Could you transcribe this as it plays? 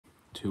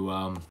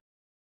to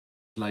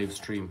live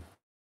stream.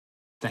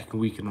 Second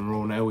week in a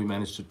row now we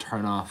managed to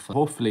turn off.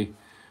 Hopefully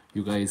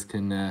you guys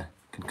can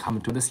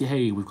comment on this.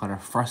 Hey, we've got our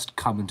first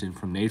comment in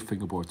from Nate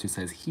Fingerboards, who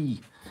says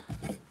he.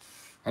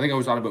 I think I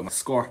was on about my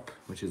Scorp,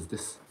 which is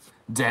this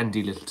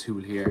dandy little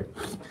tool here.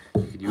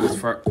 You can use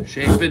for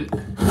shaping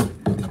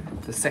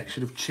the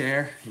section of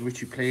chair in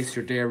which you place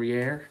your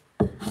derriere.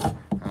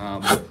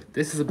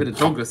 This is a bit of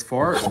Douglas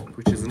fir,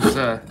 which isn't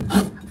a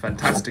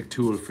fantastic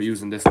tool for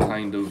using this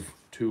kind of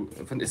tool.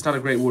 It's not a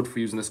great wood for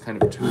using this kind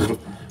of a tool,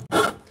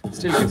 but it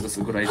still gives us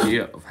a good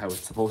idea of how it's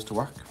supposed to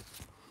work.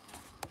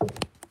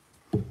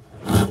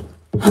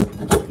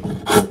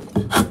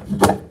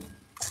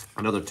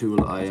 Another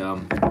tool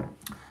I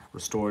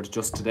restored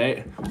just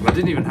today. Well, I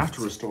didn't even have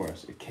to restore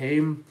it. It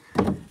came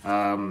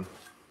from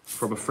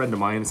a friend of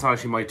mine. It's not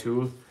actually my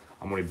tool.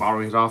 I'm only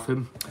borrowing it off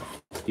him.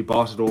 He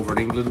bought it over in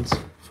England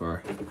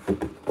for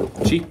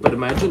cheap, I'd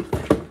imagine.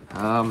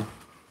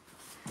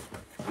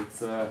 It's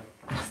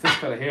this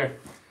fella here.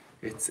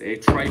 It's a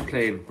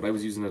tri-plane, but I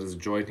was using it as a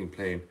jointing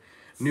plane.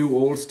 New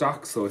old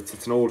stock, so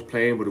it's an old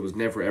plane, but it was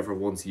never ever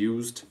once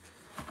used.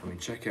 I mean,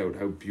 check out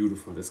how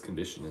beautiful this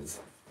condition is.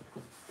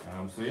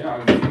 So yeah,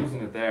 I'm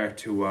using it there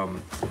to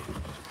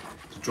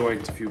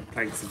joint a few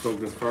planks of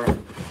Douglas fir.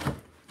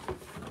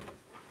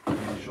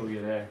 I'll show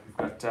you there. We've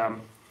got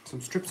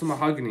some strips of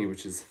mahogany,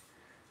 which is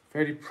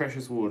fairly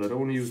precious wood. I don't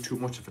want to use too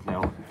much of it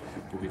now,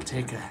 but we'll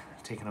take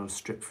another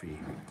strip for you,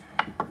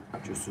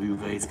 just so you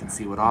guys can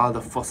see what all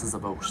the fuss is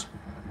about.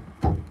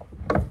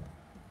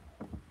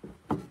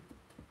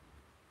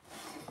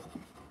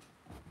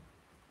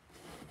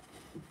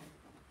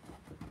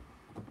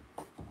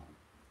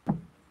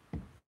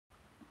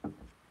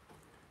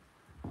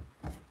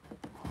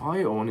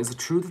 Hi Owen, is it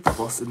true that the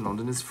bus in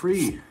London is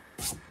free?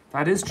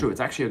 That is true. It's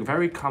actually a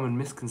very common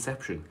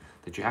misconception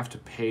that you have to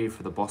pay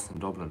for the bus in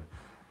Dublin.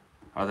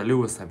 Or the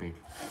Lewis, I mean.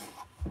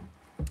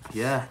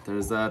 Yeah,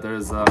 there's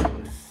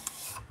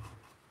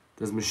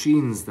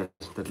machines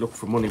that look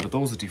for money, but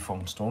those are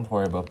defunct. Don't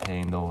worry about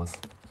paying those.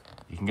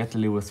 You can get the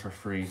Lewis for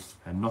free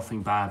and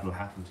nothing bad will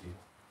happen to you.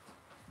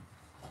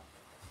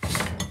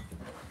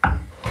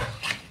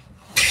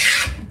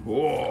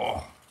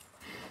 Whoa!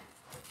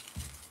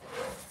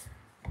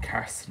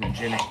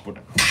 Carcinogenic, but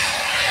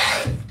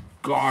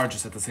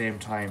gorgeous at the same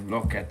time.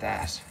 Look at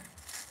that.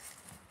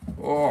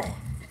 Oh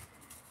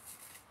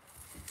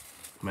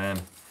man,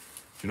 do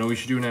you know what we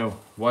should do now?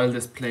 While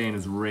this plane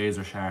is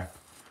razor sharp,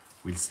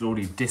 we'll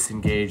slowly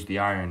disengage the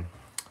iron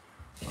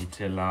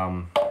until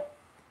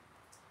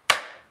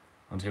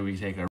we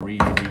take a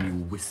really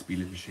wispy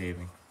little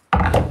shaving.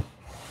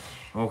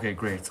 Okay,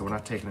 great. So we're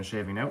not taking a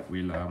shaving now.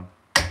 We'll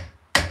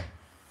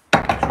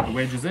put the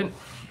wedges in,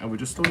 and we'll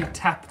just slowly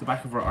tap the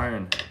back of our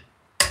iron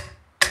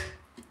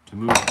to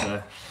move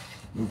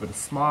it a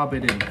small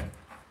bit in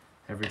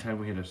every time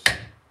we hit it.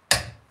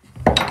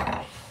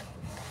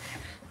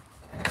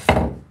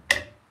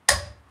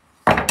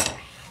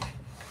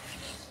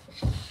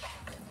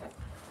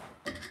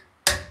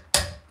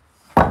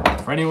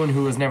 For anyone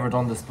who has never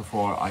done this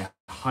before, I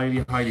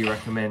highly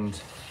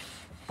recommend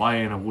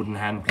buying a wooden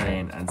hand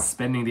plane and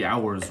spending the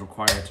hours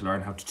required to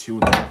learn how to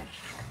tune them.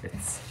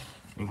 It's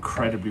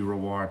incredibly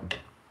rewarding.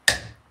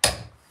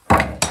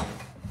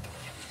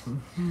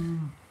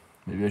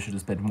 Maybe I should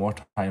have spent more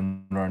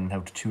time learning how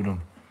to tune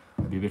them.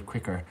 It'd be a bit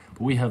quicker.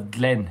 But we have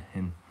Glenn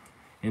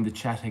in the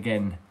chat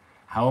again.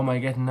 How am I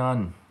getting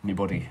on, me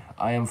buddy?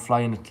 I am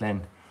flying at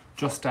Glenn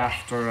just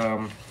after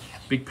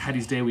Big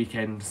Paddy's Day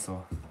weekend,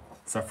 so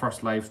it's our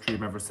first live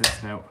stream ever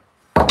since now.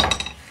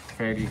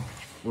 Fairly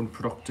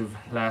unproductive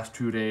last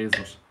 2 days,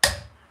 but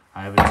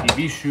I have a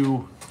TV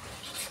show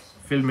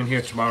filming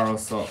here tomorrow,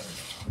 so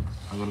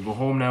I'm gonna go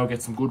home now,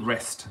 get some good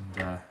rest,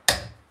 and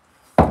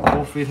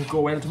hopefully it'll go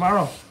well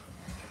tomorrow.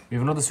 We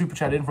have another super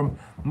chat in from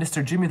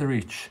Mr. Jimmy the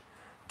Reach.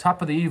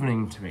 Top of the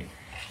evening to me.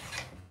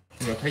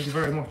 Yeah, thank you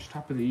very much.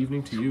 Top of the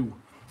evening to you.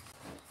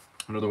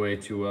 Another way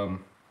to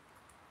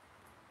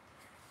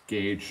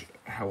gauge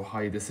how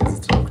high this is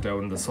to look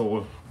down the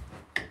sole.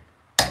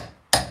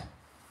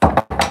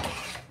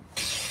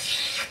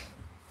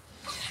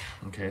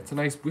 Okay, it's a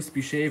nice wispy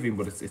shaving,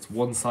 but it's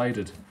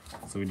one-sided,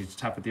 so we need to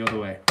tap it the other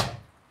way.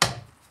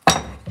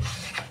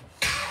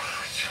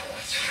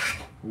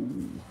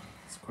 Ooh,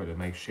 it's quite a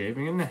nice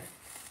shaving, isn't it?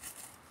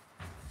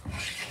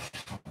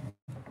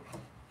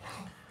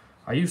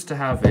 I used to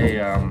have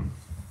a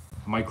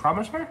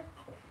micrometer,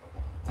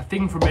 a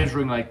thing for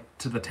measuring like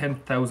to the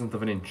 10,000th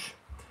of an inch.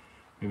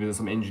 Maybe there's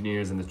some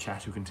engineers in the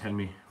chat who can tell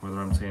me whether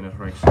I'm saying it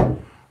right.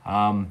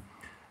 And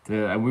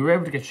we were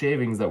able to get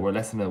shavings that were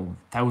less than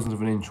 1,000th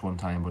of an inch one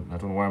time, but I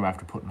don't know where I'm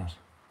after putting it.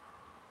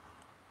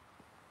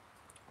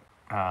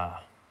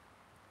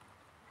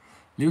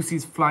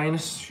 Lucy's flying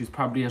it. She's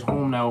probably at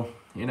home now,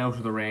 in out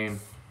of the rain,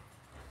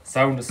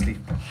 sound asleep.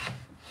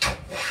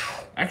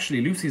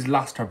 Actually, Lucy's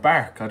lost her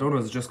bark. I don't know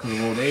if it's just because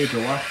of old age or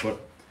what, but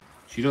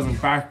she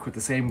doesn't bark with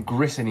the same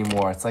grit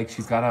anymore. It's like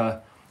she's got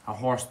a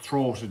hoarse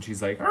throat and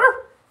she's like,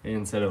 "Arr!"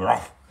 instead of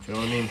 "Ruff." Do you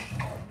know what I mean?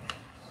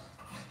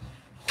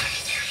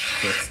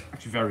 So it's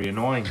actually very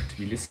annoying to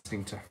be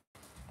listening to.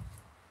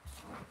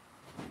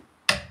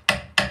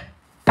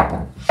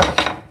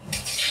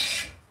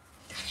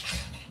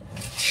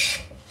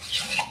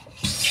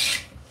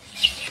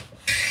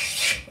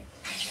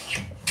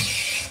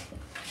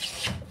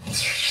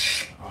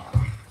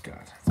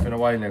 been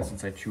a while now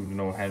since I tuned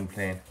an old hand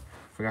plane.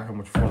 Forgot how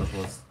much fun it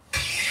was.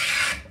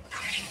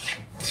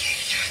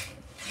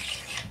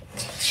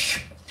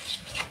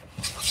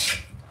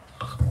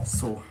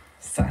 So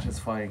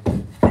satisfying,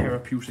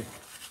 therapeutic.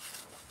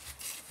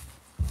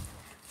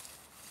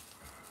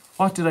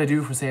 What did I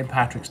do for St.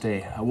 Patrick's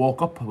Day? I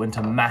woke up, I went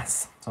to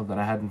Mass, something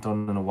I hadn't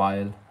done in a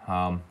while.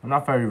 I'm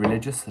not very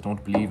religious, I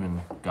don't believe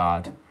in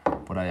God,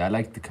 but I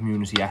like the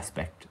community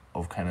aspect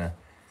of kind of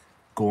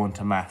going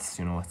to Mass.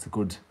 You know, it's a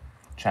good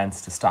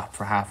chance to stop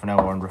for half an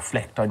hour and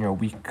reflect on your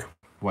week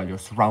while you're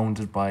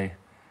surrounded by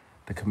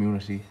the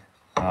community.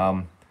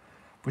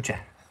 But yeah,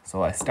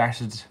 so I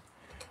started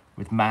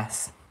with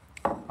Mass,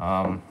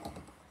 and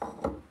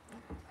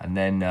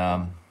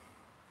then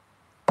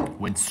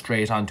went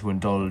straight on to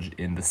indulge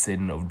in the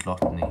sin of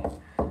gluttony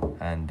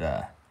and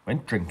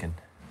went drinking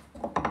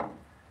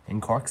in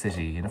Cork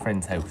City in a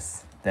friend's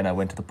house. Then I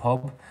went to the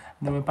pub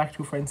and then went back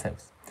to a friend's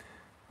house.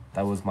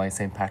 That was my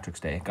St.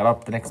 Patrick's Day. Got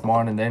up the next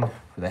morning then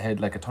with a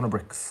head like a ton of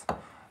bricks.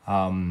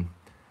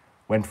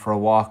 Went for a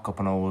walk up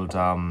an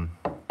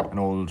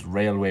old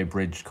railway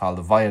bridge called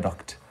the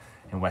Viaduct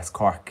in West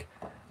Cork.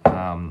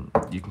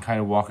 You can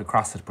kind of walk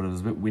across it, but it was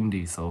a bit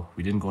windy, so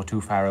we didn't go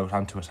too far out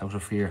onto it out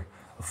of fear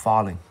of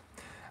falling.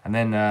 And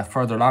then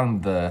further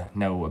along the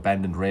now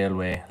abandoned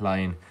railway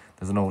line,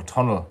 there's an old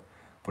tunnel,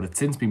 but it's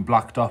since been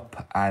blocked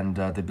up, and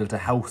they built a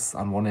house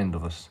on one end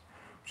of it,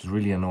 which is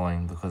really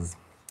annoying because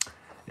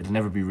it'll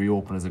never be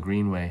reopened as a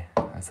greenway,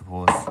 I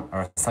suppose,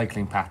 or a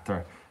cycling path,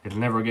 or it'll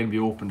never again be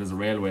opened as a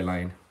railway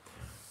line.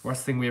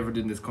 Worst thing we ever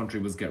did in this country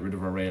was get rid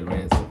of our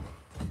railways.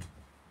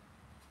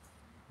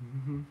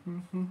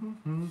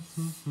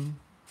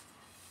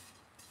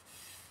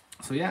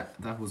 So yeah,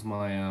 that was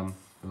my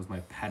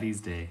Paddy's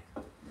Day.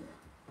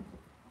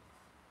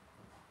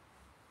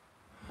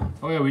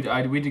 Oh yeah, we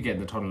did get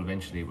in the tunnel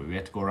eventually, but we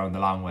had to go around the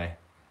long way.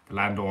 The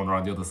landowner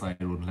on the other side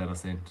wouldn't let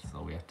us in,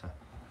 so we had to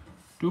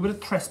do a bit of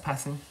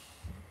trespassing.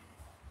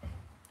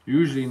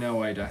 Usually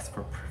now I'd ask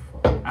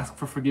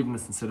for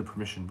forgiveness instead of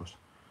permission, but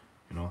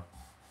you know,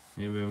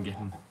 maybe I'm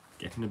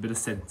getting a bit of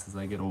sense as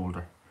I get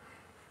older.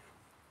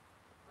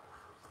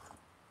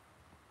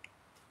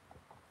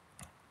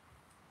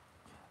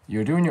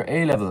 You're doing your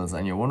A-levels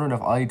and you're wondering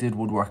if I did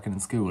woodworking in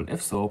school.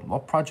 If so,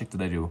 what project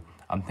did I do?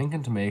 I'm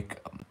thinking to make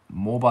a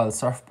mobile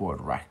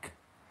surfboard rack.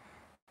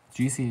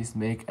 GC's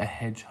make a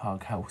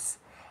hedgehog house.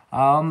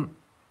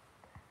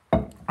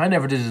 I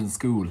never did it in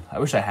school. I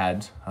wish I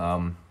had,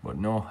 but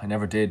no, I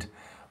never did.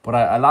 But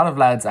a lot of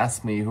lads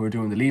ask me who are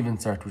doing the Leaving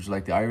Cert, which is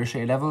like the Irish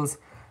A-levels,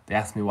 they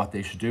ask me what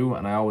they should do,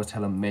 and I always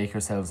tell them, make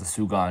yourselves a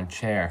sugan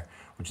chair,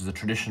 which is a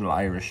traditional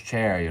Irish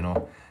chair, you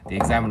know. The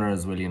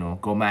examiners will, you know,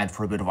 go mad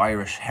for a bit of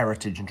Irish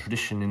heritage and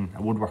tradition in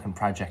a woodworking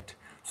project.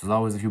 So there's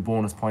always a few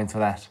bonus points for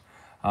that.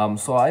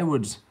 So I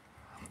would...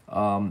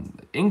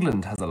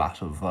 England has a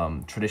lot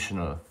of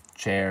traditional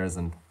chairs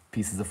and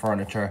pieces of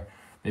furniture.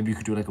 Maybe you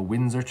could do like a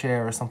Windsor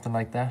chair or something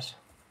like that.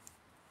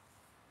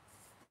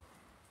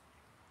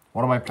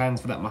 One of my plans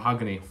for that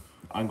mahogany,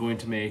 I'm going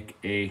to make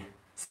a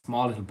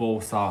small little bow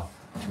saw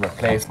to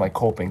replace my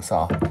coping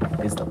saw,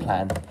 is the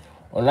plan.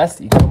 Unless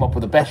you can come up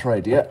with a better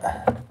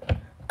idea.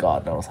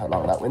 God knows how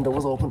long that window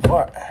was open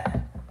for.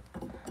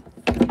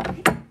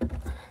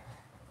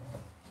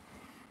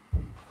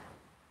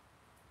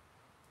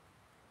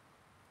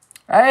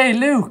 Hey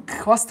Luke,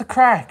 what's the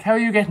crack? How are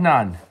you getting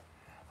on?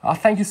 Oh,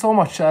 thank you so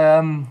much.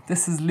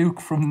 This is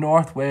Luke from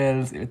North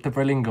Wales at the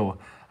Berlingo.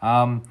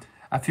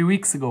 A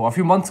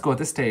few months ago at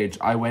this stage,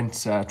 I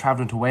went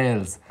travelling to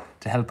Wales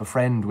to help a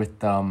friend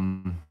with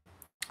an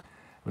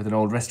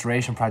old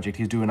restoration project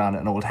he's doing on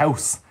an old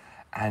house.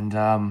 And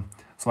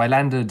so I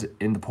landed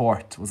in the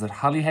port, was it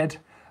Holyhead?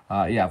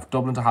 Yeah,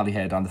 Dublin to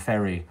Holyhead on the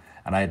ferry,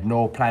 and I had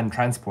no planned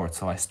transport,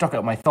 so I stuck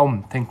out my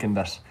thumb thinking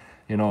that,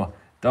 you know,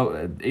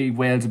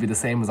 Wales would be the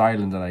same as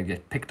Ireland and I'd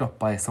get picked up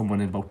by someone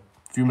in about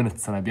a few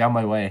minutes and I'd be on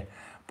my way.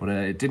 But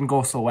it didn't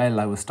go so well.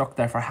 I was stuck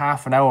there for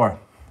half an hour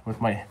with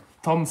my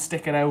thumb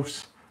sticking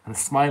out and a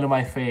smile on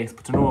my face,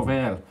 but to no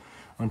avail,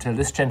 until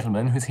this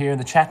gentleman who's here in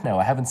the chat now,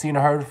 I haven't seen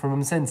or heard from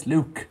him since,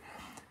 Luke,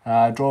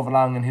 drove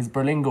along in his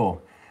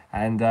Berlingo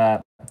and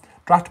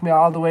dropped me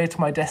all the way to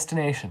my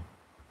destination.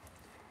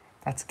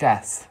 That's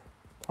gas.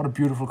 What a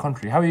beautiful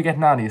country. How are you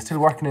getting on? Are you still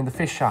working in the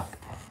fish shop?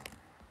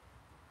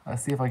 I'll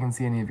see if I can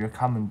see any of your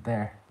comment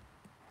there.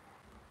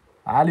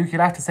 Luke,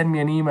 you'll have to send me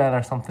an email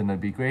or something.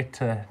 It'd be great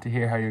to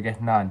hear how you're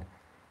getting on.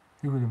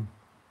 Look at him.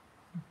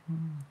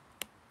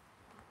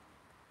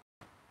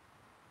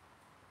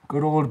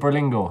 Good old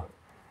Berlingo.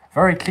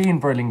 Very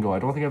clean Berlingo. I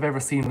don't think I've ever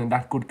seen it in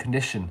that good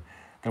condition.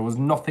 There was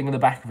nothing in the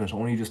back of it,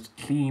 only just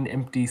clean,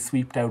 empty,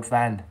 sweeped out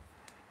van.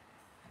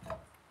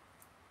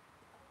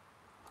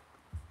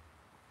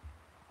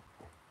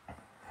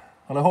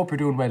 Well, I hope you're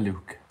doing well,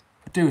 Luke.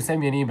 But do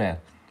send me an email.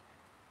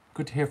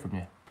 Good to hear from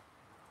you.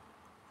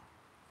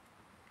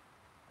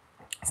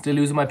 Still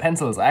using my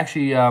pencils.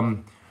 Actually,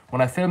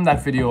 when I filmed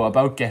that video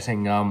about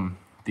getting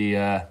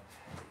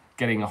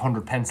getting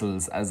 100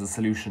 pencils as a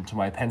solution to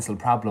my pencil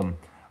problem,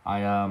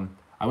 I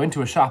went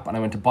to a shop and I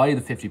went to buy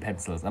the 50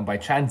 pencils, and by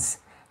chance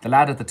the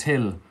lad at the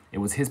till it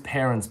was his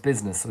parents'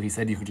 business, so he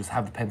said you could just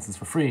have the pencils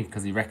for free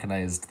because he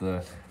recognized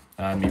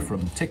me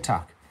from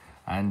TikTok.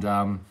 And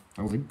I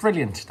was like,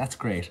 brilliant, that's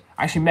great.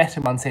 I actually met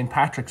him on St.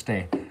 Patrick's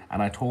Day,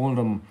 and I told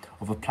him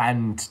of a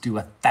plan to do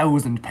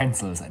 1,000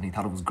 pencils, and he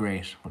thought it was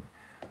great. But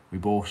we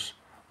both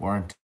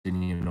weren't,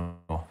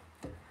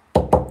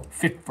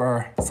 fit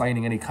for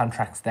signing any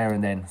contracts there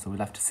and then, so we'll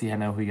have to see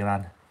how we get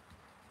on.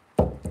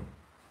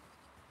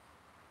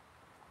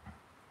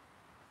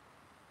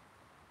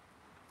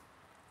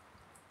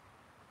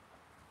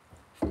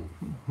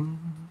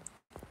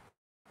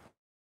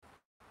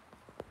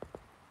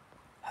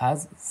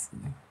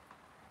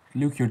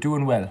 Luke, you're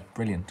doing well.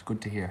 Brilliant.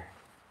 Good to hear.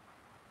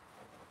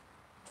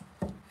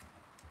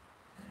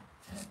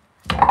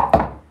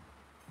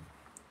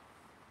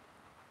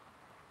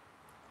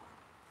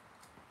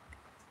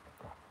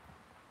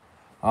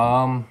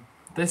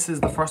 This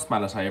is the first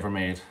mallet I ever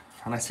made,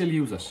 and I still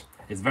use it.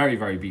 It's very,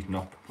 very beaten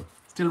up, but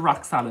still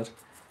rock solid.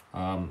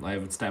 I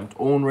have it stamped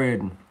Eoin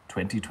Reardon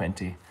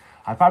 2020.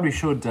 I probably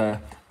should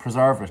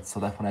preserve it so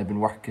that when I've been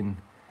working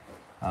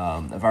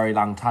a very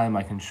long time,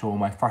 I can show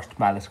my first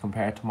mallet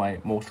compared to my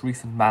most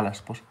recent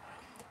mallet. But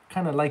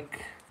kind of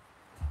like,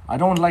 I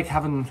don't like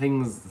having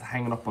things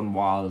hanging up on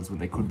walls when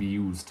they could be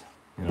used,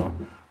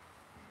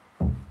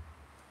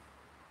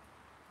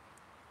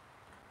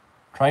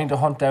 Trying to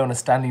hunt down a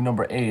Stanley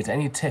number 8.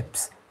 Any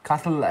tips?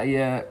 Cathal, are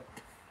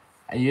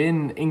you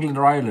in England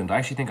or Ireland? I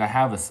actually think I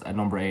have a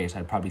number 8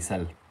 I'd probably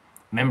sell.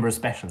 Member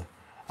special.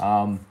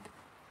 Don't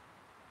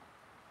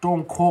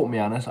quote me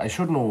on it. I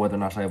should know whether or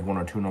not I have 1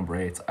 or 2 number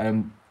 8s.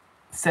 I'm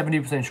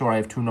 70% sure I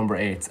have 2 number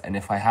 8s, and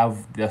if I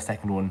have the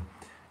second one,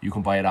 you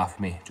can buy it off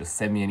me. Just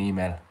send me an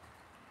email.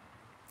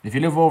 If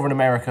you live over in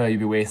America, you'll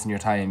be wasting your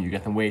time. You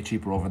get them way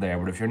cheaper over there.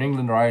 But if you're in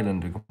England or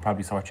Ireland, we can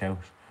probably sort you out.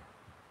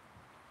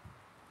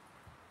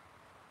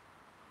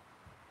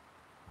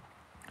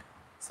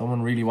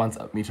 Someone really wants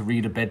me to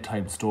read a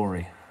bedtime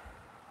story.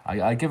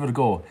 I give it a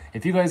go.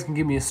 If you guys can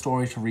give me a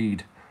story to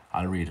read,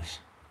 I'll read it.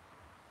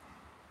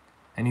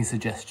 Any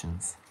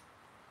suggestions?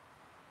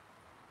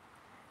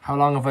 How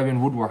long have I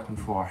been woodworking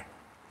for?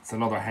 It's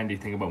another handy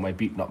thing about my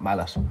beaten up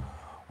mallet.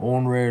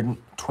 Eoin Reardon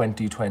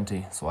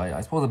 2020. So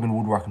I suppose I've been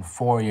woodworking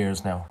 4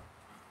 years now.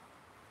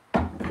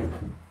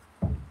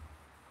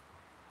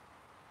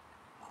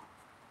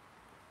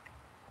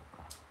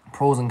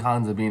 Pros and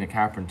cons of being a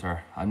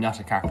carpenter. I'm not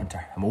a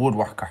carpenter, I'm a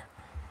woodworker.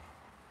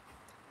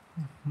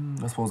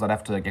 I suppose I'd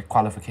have to get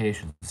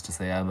qualifications to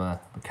say I'm a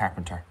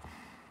carpenter.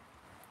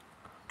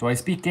 Do I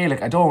speak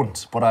Gaelic? I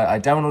don't, but I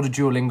downloaded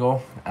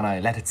Duolingo and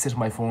I let it sit on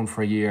my phone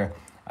for a year,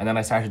 and then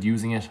I started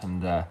using it,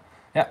 and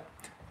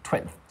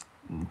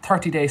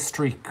 30-day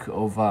streak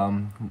of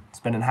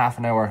spending half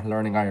an hour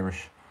learning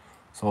Irish.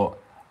 So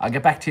I'll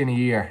get back to you in a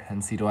year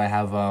and see do I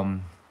have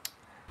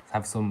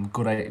some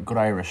good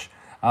Irish.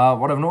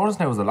 What I've noticed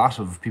now is a lot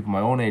of people my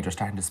own age are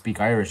starting to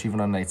speak Irish, even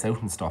on nights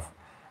out and stuff.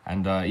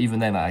 And even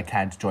then I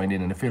can't join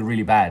in, and I feel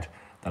really bad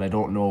that I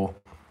don't know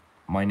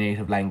my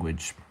native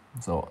language.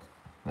 So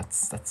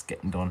that's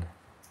getting done.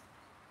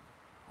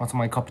 What's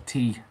my cup of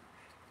tea?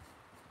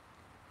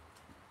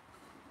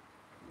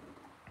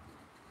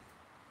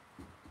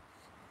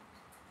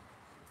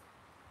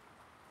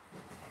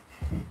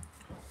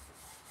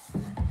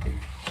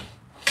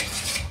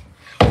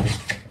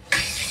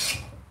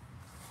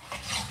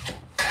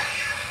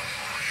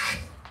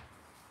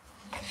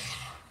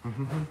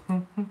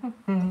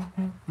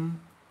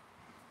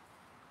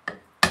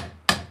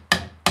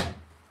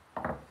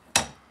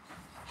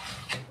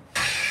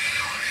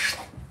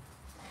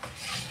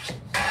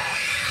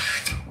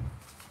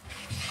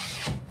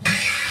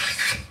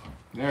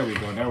 There we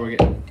go. Now we're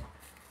getting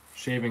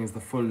shaving is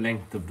the full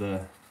length of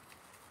the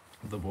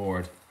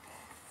board,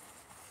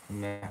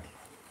 and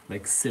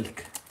like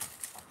silk.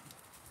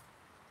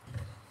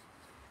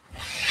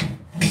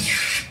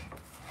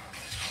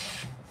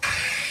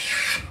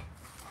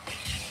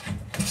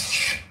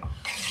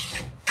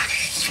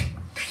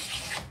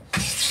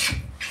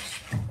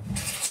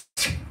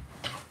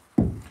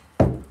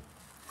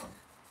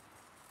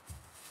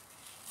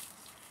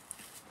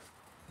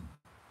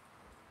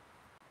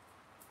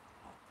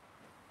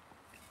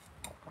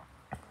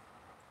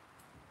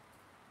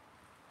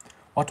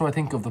 What do I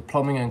think of the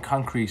plumbing and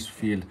concrete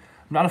field?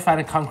 I'm not a fan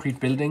of concrete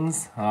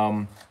buildings.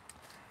 I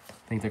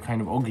think they're kind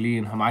of ugly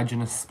and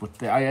homogeneous,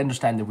 but I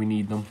understand that we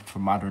need them for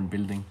modern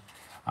building.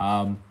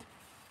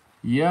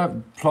 Yeah,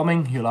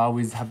 plumbing, you'll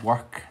always have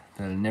work.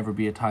 There'll never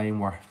be a time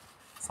where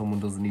someone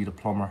doesn't need a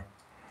plumber.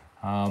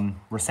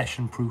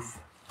 Recession proof,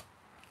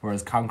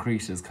 whereas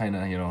concrete is kind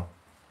of, it'll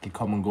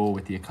come and go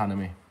with the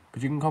economy.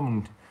 But you can come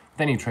and,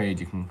 with any trade,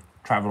 you can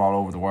travel all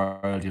over the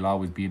world, you'll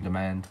always be in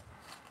demand.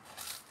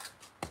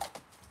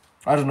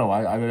 I don't know,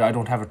 I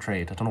don't have a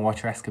trade. I don't know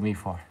what you're asking me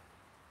for.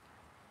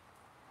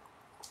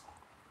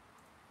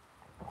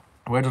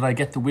 Where did I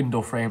get the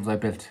window frames I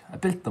built? I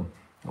built them.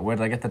 Where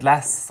did I get the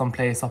glass?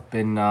 Someplace up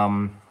in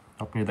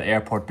up near the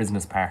airport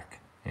business park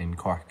in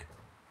Cork.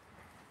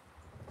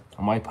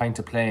 On my pint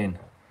of plane.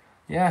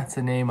 Yeah, it's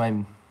a name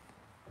I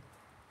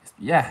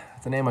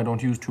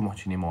don't use too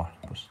much anymore,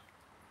 but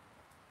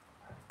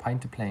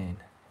Pint of Plain.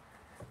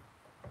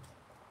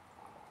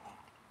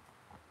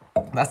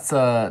 That's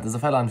there's a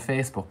fella on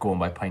Facebook going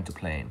by Pint of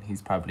Plain.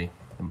 He's probably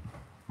the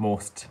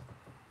most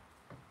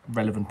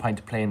relevant Pint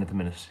of Plain at the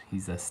minute.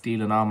 He's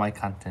stealing all my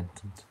content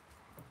and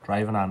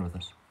driving on with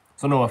it.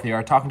 So no, if you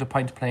are talking to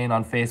Pint of Plain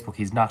on Facebook,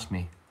 he's not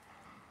me.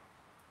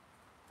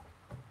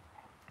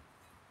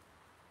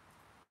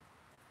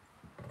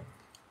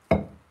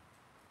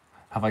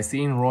 Have I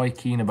seen Roy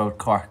Keane about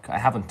Cork? I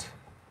haven't.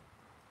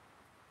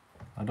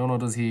 I don't know,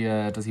 does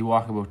he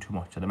walk about too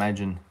much? I'd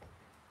imagine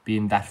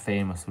being that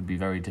famous would be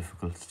very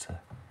difficult to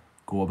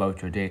go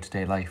about your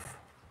day-to-day life.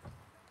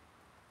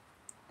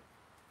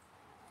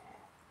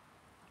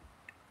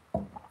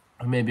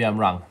 Or maybe I'm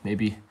wrong.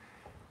 Maybe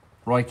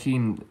Roy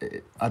Keane,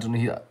 I don't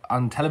know,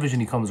 on television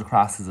he comes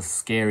across as a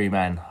scary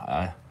man.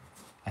 I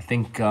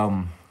think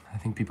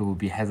people would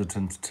be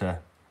hesitant to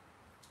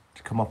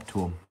come up to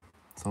him.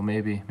 So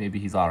maybe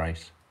he's all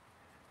right.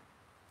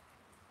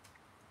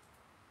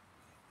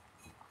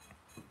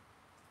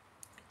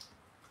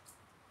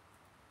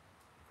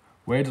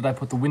 Where did I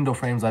put the window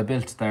frames I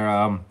built?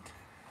 They're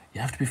you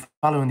have to be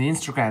following the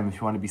Instagram if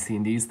you want to be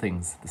seeing these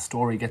things. The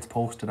story gets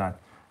posted on.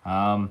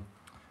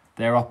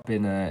 They're up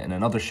in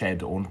another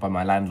shed owned by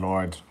my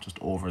landlord, just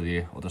over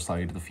the other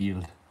side of the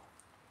field.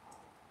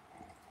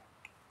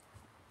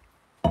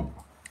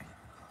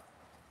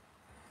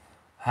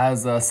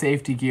 Has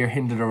safety gear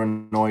hindered or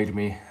annoyed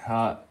me?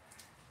 I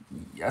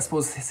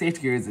suppose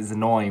safety gear is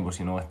annoying, but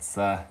you know, it's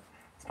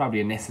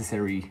probably a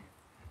necessary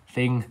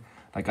thing.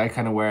 Like, I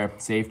kind of wear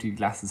safety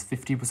glasses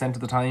 50%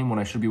 of the time when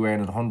I should be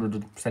wearing it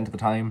 100% of the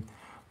time.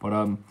 But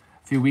a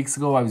few weeks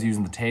ago I was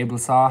using the table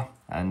saw,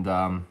 and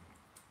I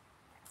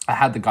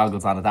had the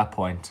goggles on at that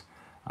point.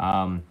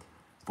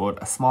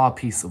 But a small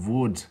piece of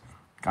wood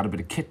got a bit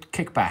of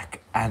kickback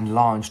and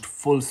launched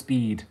full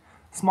speed.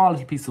 Small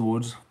little piece of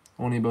wood,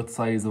 only about the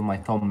size of my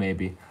thumb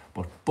maybe,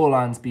 but full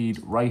on speed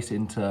right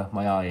into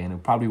my eye, and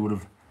it probably would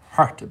have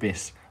hurt a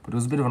bit, but it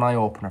was a bit of an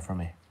eye-opener for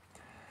me.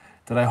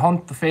 Did I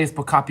hunt the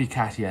Facebook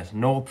copycat yet?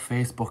 Nope,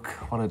 Facebook,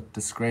 what a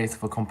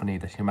disgraceful company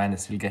that your man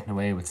is still getting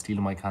away with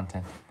stealing my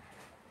content.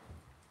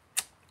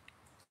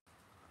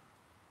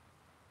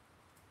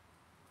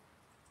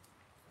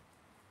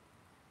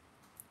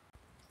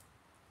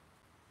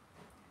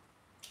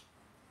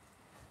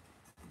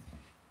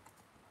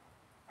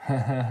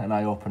 An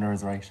eye-opener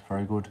is right,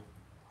 very good.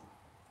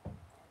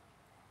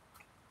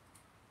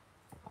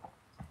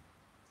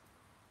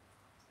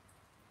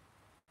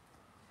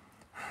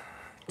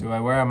 Do I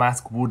wear a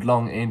mask? Wood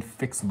lung ain't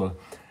fixable.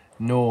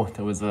 No,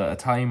 there was a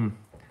time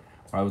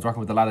where I was working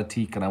with a lot of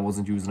teak and I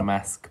wasn't using a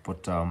mask,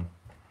 but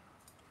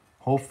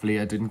hopefully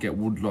I didn't get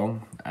wood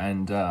lung,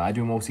 and I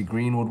do mostly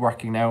green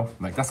woodworking now.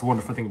 Like, that's the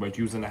wonderful thing about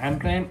using a hand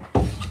plane.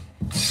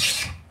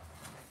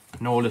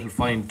 No little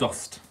fine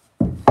dust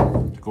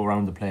to go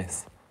around the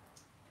place.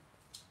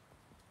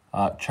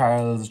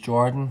 Charles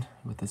Jordan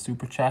with the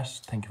super chat,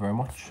 thank you very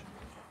much.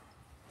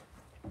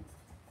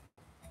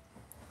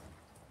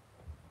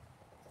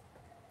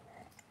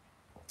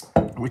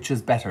 Which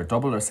is better,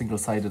 double or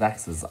single-sided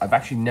axes? I've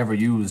actually never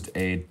used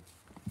a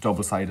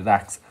double-sided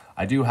axe.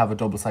 I do have a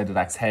double-sided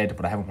axe head,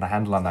 but I haven't put a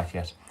handle on that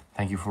yet.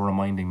 Thank you for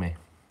reminding me.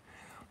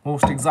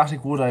 Most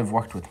exotic wood I've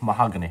worked with,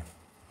 mahogany.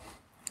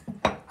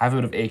 I have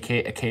a bit of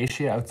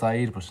acacia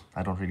outside, but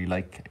I don't really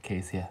like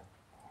acacia.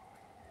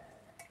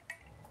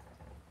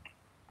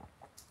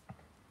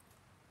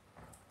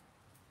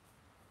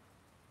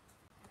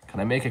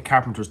 Can I make a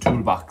carpenter's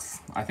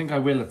toolbox? I think I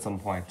will at some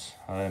point.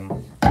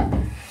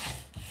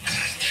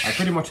 I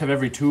pretty much have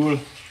every tool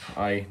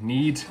I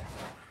need.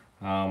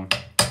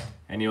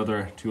 Any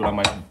other tool I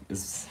might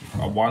is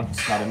a want,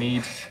 not a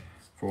need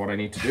for what I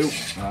need to do.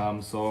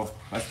 So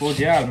I suppose,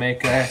 yeah, I'll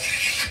make a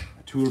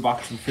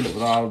toolbox and fill it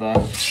with all the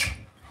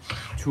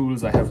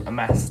tools I have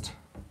amassed.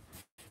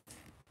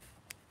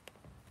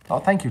 Oh,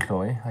 thank you,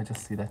 Chloe. I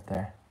just see that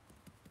there.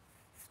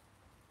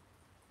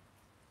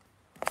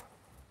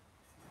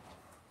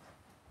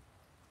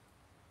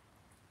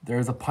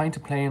 There's a Pint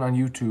of Plain on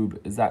YouTube.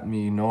 Is that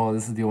me? No,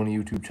 this is the only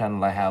YouTube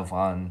channel I have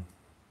on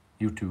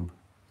YouTube.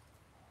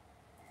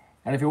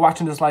 And if you're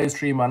watching this live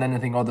stream on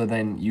anything other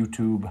than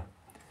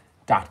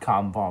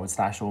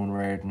youtube.com/Eoin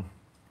Reardon,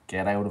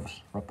 get out of it.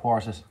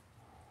 Report it.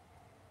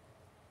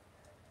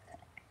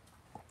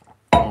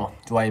 Oh,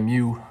 do I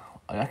mew?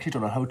 I actually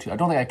don't know how to. I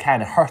don't think I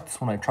can. It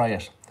hurts when I try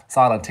it. I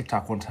saw it on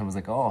TikTok one time. I was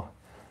like, oh,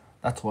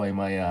 that's why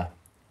my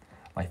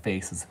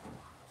faces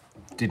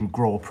didn't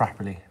grow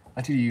properly.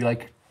 Actually, you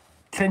like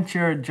clench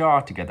your jaw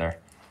together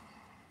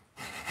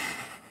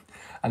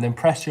and then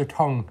press your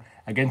tongue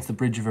against the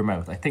bridge of your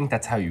mouth. I think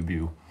that's how you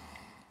mew.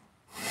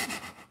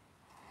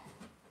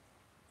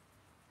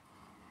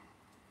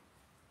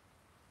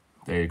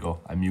 There you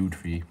go. I mewed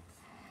for you.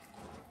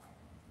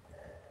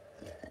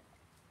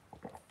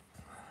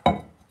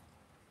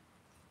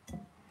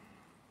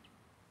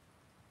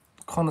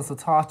 Conas a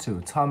tatu,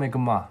 Tommy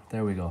Gama.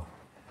 There we go.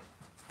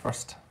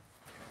 First,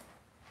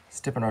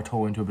 dipping our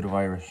toe into a bit of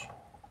Irish.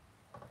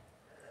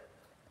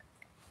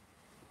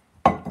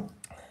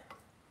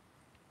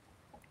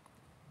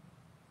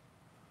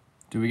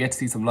 Do we get to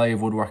see some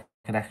live woodwork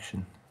in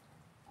action?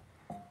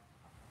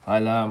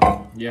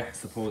 Yeah, I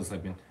suppose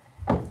I've been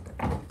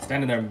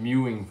standing there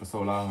mewing for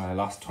so long I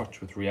lost touch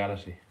with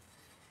reality.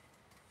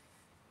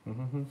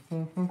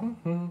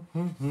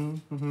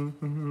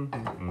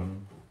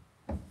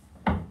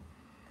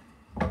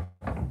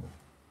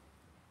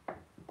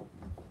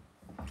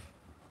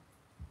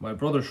 My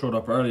brother showed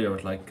up earlier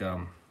at like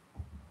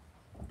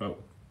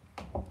about,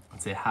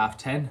 I'd say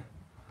 10:30,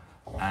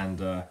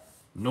 and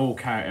no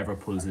car ever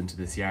pulls into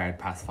this yard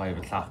past 5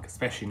 o'clock,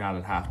 especially not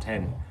at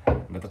 10:30.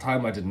 And at the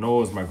time I didn't know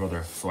it was my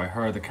brother, so I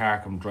heard the car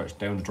come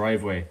down the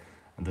driveway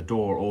and the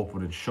door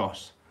open and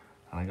shut,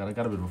 and I got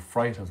a bit of a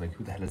fright. I was like,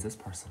 who the hell is this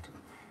person? I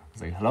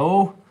was like,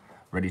 hello,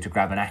 ready to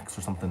grab an axe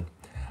or something.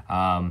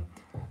 And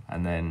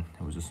then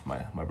it was just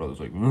my brother was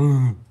like,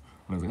 and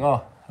I was like,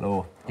 oh,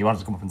 hello. He wanted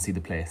to come up and see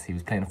the place. He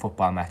was playing a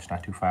football match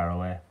not too far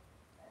away.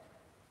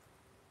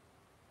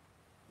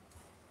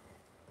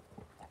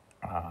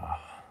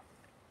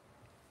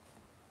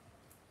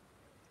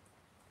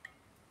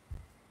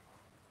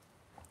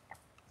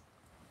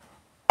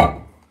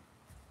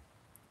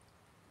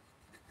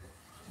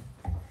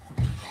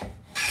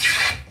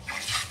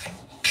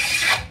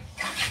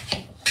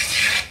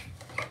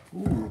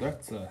 Ooh,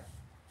 that's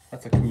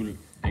a cool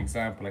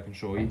example I can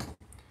show you.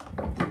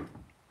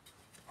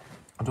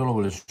 I don't know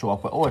will it show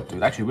up, but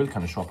it actually will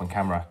kind of show up on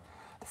camera.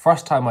 The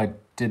first time I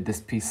did this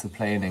piece of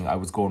planing, I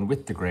was going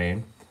with the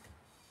grain,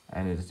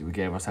 and we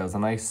gave ourselves a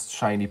nice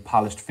shiny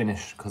polished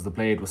finish because the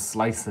blade was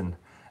slicing.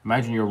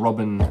 Imagine you're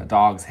rubbing a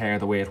dog's hair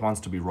the way it wants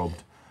to be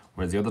rubbed.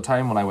 Whereas the other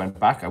time when I went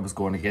back, I was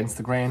going against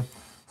the grain,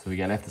 so we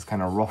get left this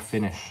kind of rough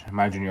finish.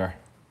 Imagine you're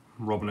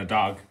rubbing a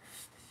dog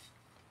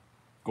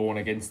going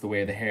against the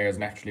way the hairs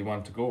naturally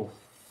want to go.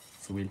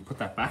 So we'll put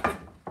that back.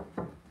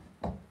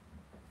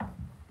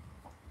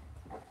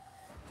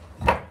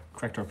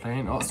 Correct our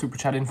plane. Oh, super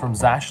chat in from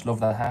Zash.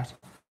 Love that hat.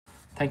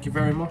 Thank you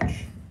very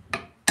much.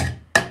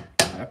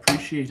 I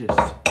appreciate it.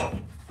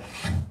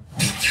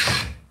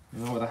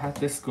 You know, with a hat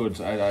this good,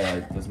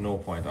 there's no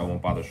point. I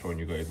won't bother showing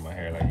you guys my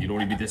hair. Like, you'd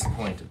only be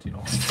disappointed, you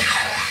know.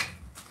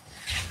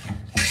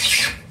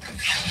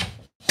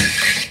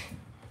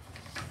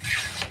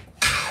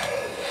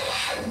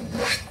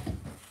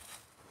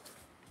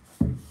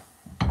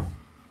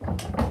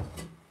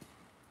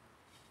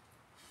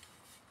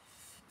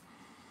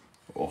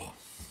 Oh.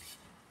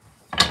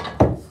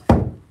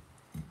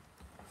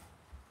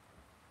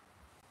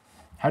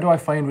 How do I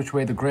find which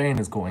way the grain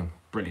is going?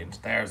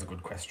 Brilliant. There's a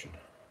good question.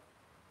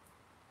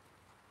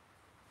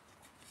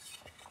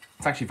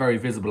 It's actually very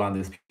visible on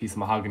this piece of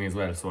mahogany as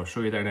well, so I'll show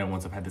you there now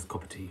once I've had this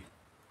cup of tea.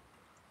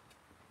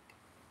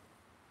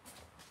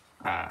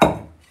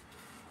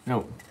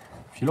 Now,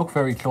 if you look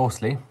very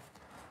closely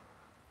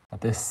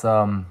at this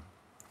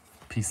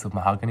piece of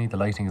mahogany, the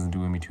lighting isn't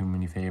doing me too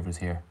many favors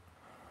here.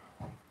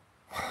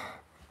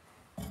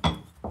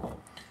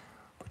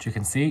 But you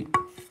can see,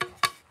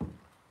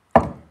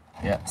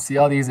 yeah, see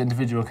all these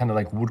individual kind of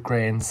like wood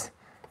grains,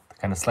 the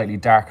kind of slightly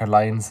darker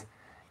lines.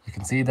 You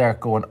can see they're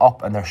going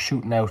up and they're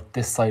shooting out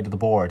this side of the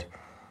board.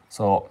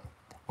 So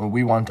when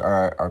we want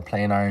our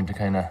plane iron to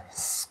kind of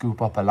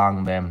scoop up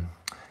along them,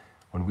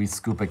 when we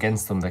scoop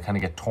against them, they kind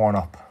of get torn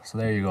up. So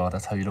there you go,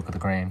 that's how you look at the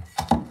grain.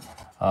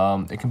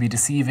 It can be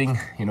deceiving,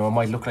 you know, it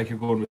might look like you're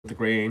going with the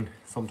grain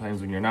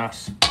sometimes when you're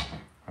not.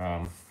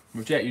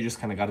 But yeah, you just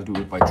kind of got to do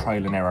it by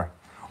trial and error.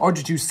 Or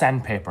just use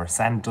sandpaper.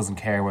 Sand doesn't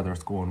care whether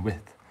it's going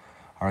with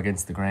or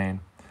against the grain.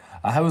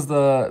 How's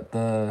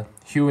the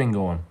hewing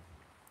going?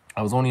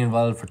 I was only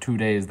involved for 2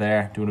 days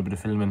there, doing a bit of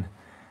filming.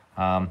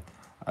 I'd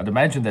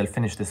imagine they'll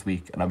finish this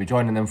week, and I'll be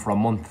joining them for a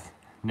month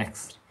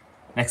next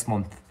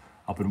month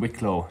up in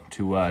Wicklow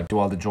to do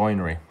all the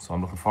joinery. So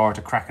I'm looking forward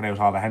to cracking out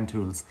all the hand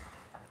tools.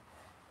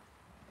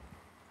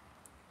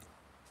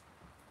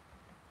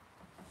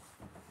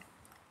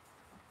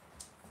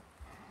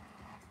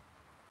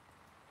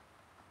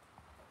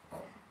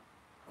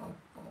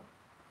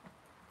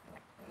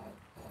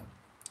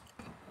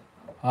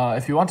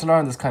 If you want to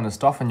learn this kind of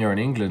stuff and you're in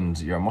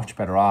England, you're much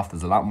better off.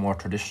 There's a lot more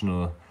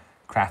traditional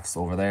crafts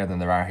over there than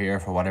there are here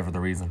for whatever the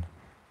reason.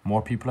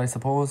 More people, I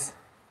suppose.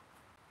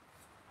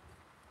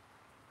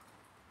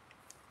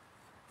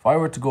 If I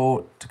were to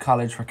go to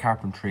college for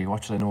carpentry,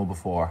 what should I know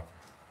before?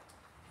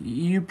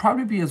 You'd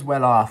probably be as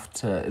well off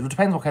to... It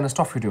depends what kind of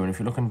stuff you're doing. If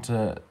you're looking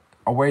to...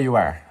 Or where you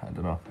are, I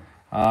don't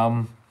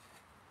know.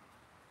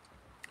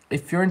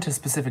 If you're into a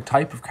specific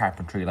type of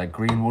carpentry, like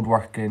green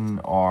woodworking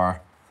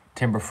or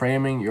timber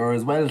framing, you're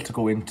as well to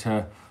go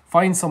into...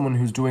 Find someone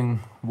who's doing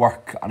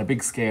work on a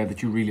big scale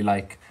that you really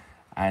like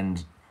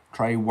and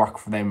try work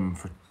for them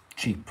for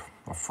cheap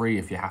or free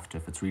if you have to,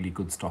 if it's really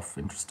good stuff,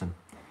 interesting.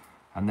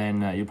 And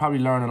then you'll probably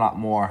learn a lot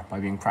more by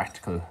being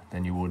practical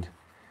than you would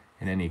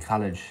in any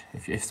college,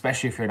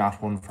 especially if you're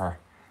not one for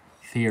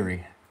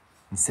theory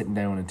and sitting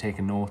down and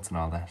taking notes and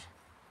all that.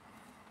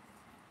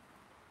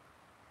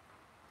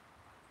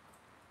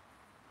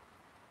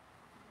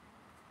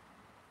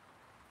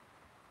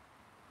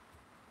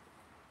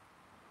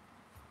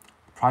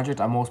 The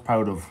project I'm most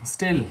proud of,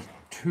 still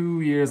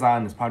 2 years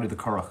on, is probably the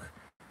Curragh.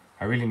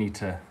 I really need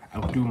to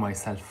outdo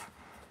myself.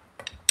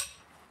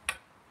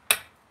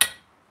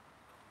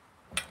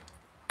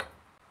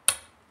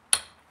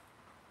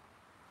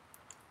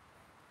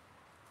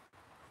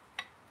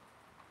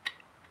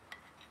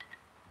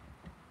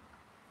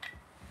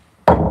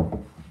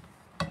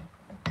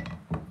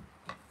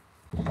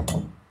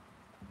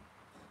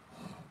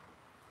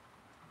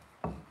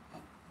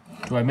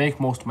 Do I make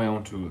most of my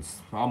own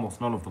tools? Almost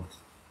none of them.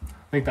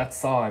 I think that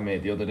saw I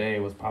made the other day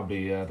was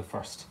probably the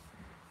first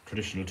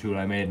traditional tool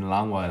I made in a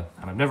long while,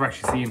 and I've never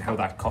actually seen how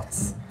that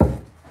cuts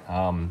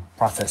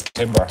processed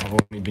timber. I've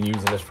only been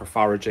using it for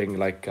foraging,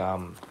 like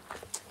what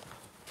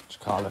you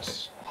call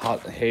it,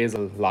 hot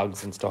hazel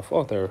logs and stuff.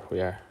 Oh, there we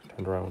are,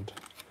 turned around.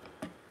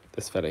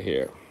 This fella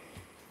here.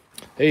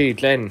 Hey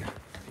Glenn,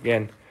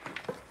 again.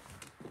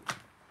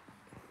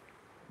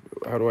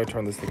 How do I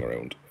turn this thing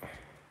around?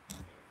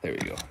 There we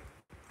go.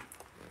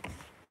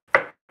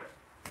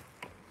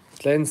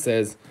 Glenn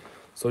says,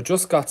 so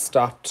just got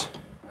stopped.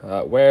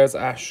 Where's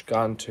Ash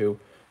gone to?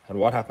 And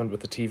what happened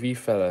with the TV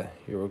fella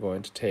you were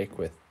going to take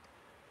with?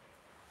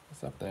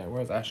 What's up there?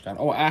 Where's Ash gone?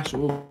 Oh, Ash.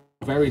 Oh,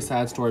 very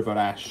sad story about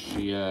Ash.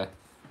 She,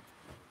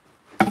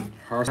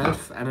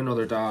 herself and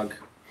another dog.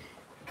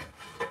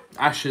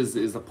 Ash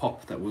is a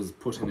pup that was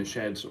put in a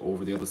shed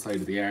over the other side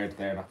of the yard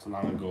there not so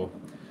long ago.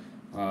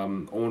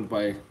 Owned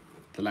by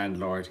the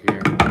landlord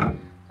here.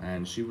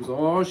 And she was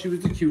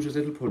the cutest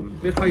little pudding. A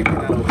bit hyper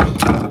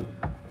now,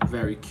 but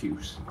very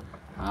cute.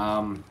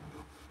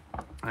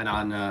 And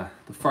on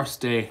the first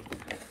day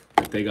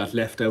that they got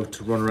left out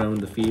to run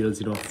around the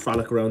fields, you know,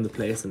 frolic around the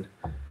place and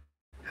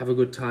have a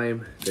good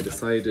time, they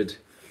decided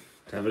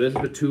to have a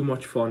little bit too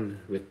much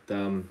fun with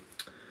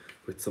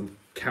some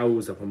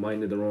cows that were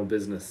minding their own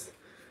business.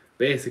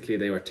 Basically,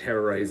 they were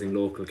terrorizing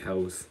local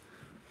cows.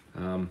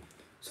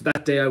 So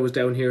that day I was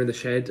down here in the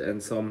shed,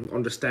 and some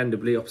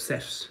understandably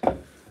upset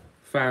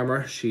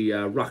farmer, she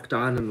rocked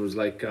on and was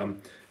like, are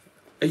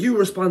you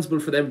responsible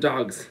for them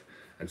dogs?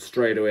 And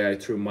straight away I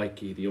threw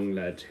Mikey, the young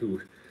lad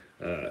who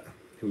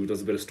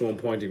does a bit of stone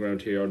pointing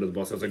around here, under the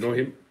bus. I was like, no,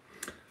 him.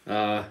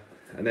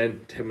 And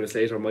then 10 minutes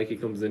later Mikey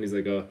comes in, he's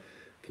like,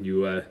 can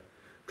you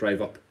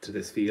drive up to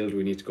this field,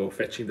 we need to go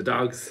fetching the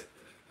dogs.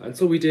 And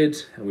so we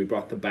did, and we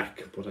brought them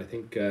back, but I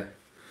think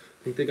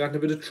they got in a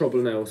bit of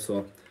trouble now,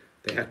 so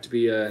they had to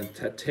be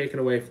taken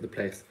away from the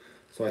place.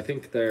 So I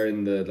think they're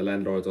in the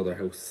landlord's other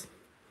house.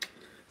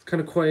 It's kind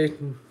of quiet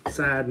and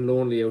sad and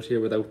lonely out here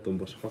without them,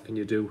 but what can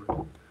you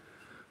do?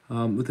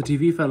 With the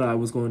TV fella I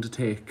was going to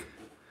take,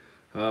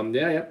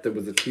 there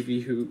was a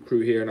TV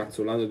crew here not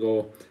so long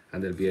ago,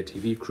 and there'll be a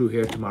TV crew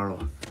here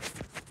tomorrow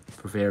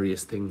for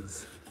various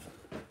things.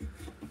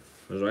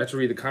 I had to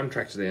read the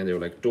contract today, and they were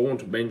like,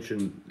 don't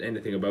mention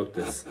anything about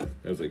this.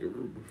 I was like,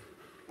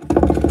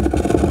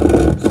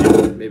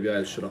 maybe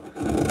I'll shut up.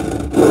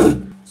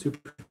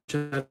 Super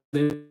chat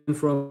in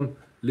from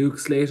Luke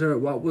Slater.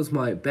 What was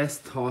my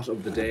best thought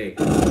of the day?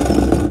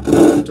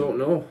 I don't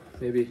know.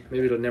 Maybe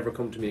it'll never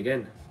come to me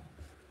again.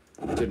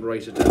 I didn't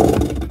write it down.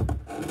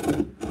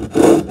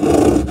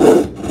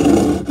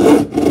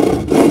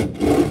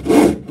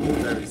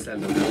 Very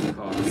seldom have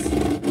thoughts.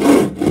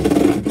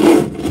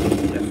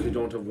 Definitely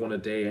don't have one a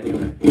day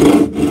anyway.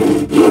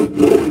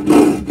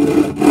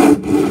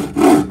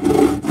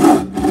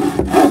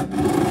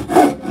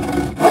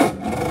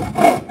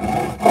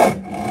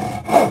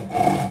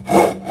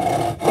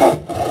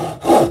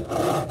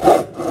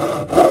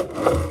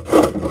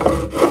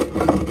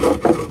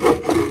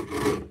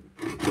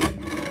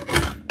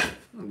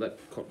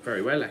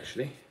 Very well,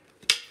 actually.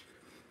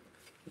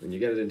 When you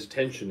get it into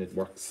tension, it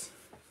works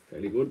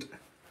fairly good.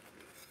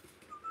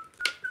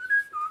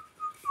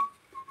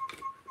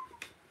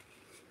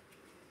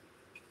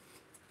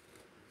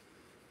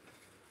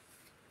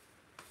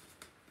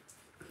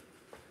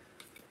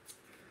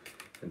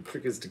 And the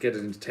trick is to get it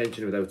into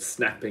tension without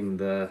snapping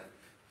the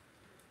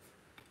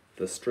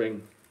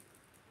string.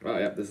 Oh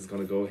yeah, this is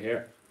going to go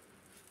here.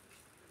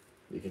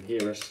 You can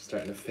hear it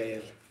starting to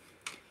fail.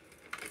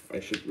 I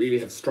should really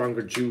have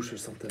stronger jute or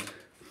something,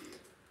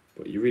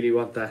 but you really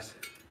want that.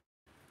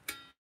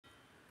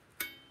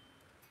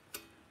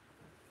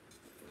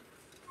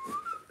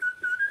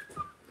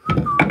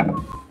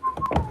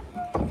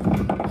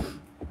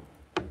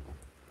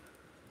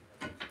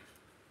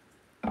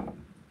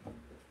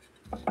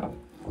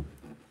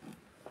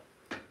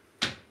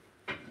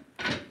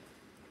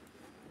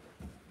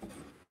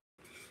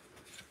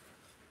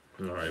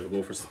 Alright, we'll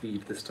go for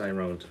speed this time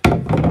round.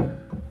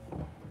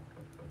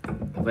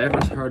 Have I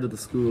ever heard of the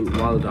school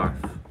Waldorf?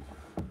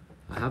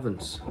 I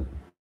haven't.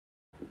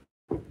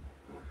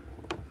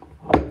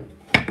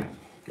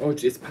 Oh,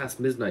 it's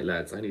past midnight,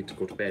 lads. I need to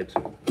go to bed.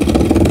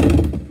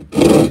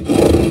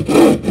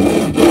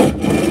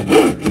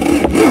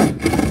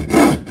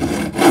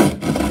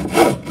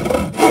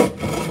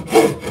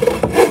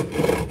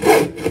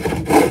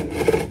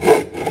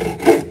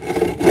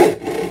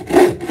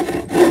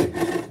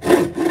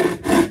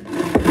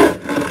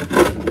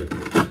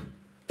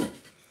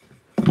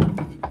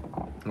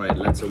 Right,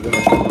 let's answer one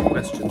or two more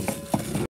questions.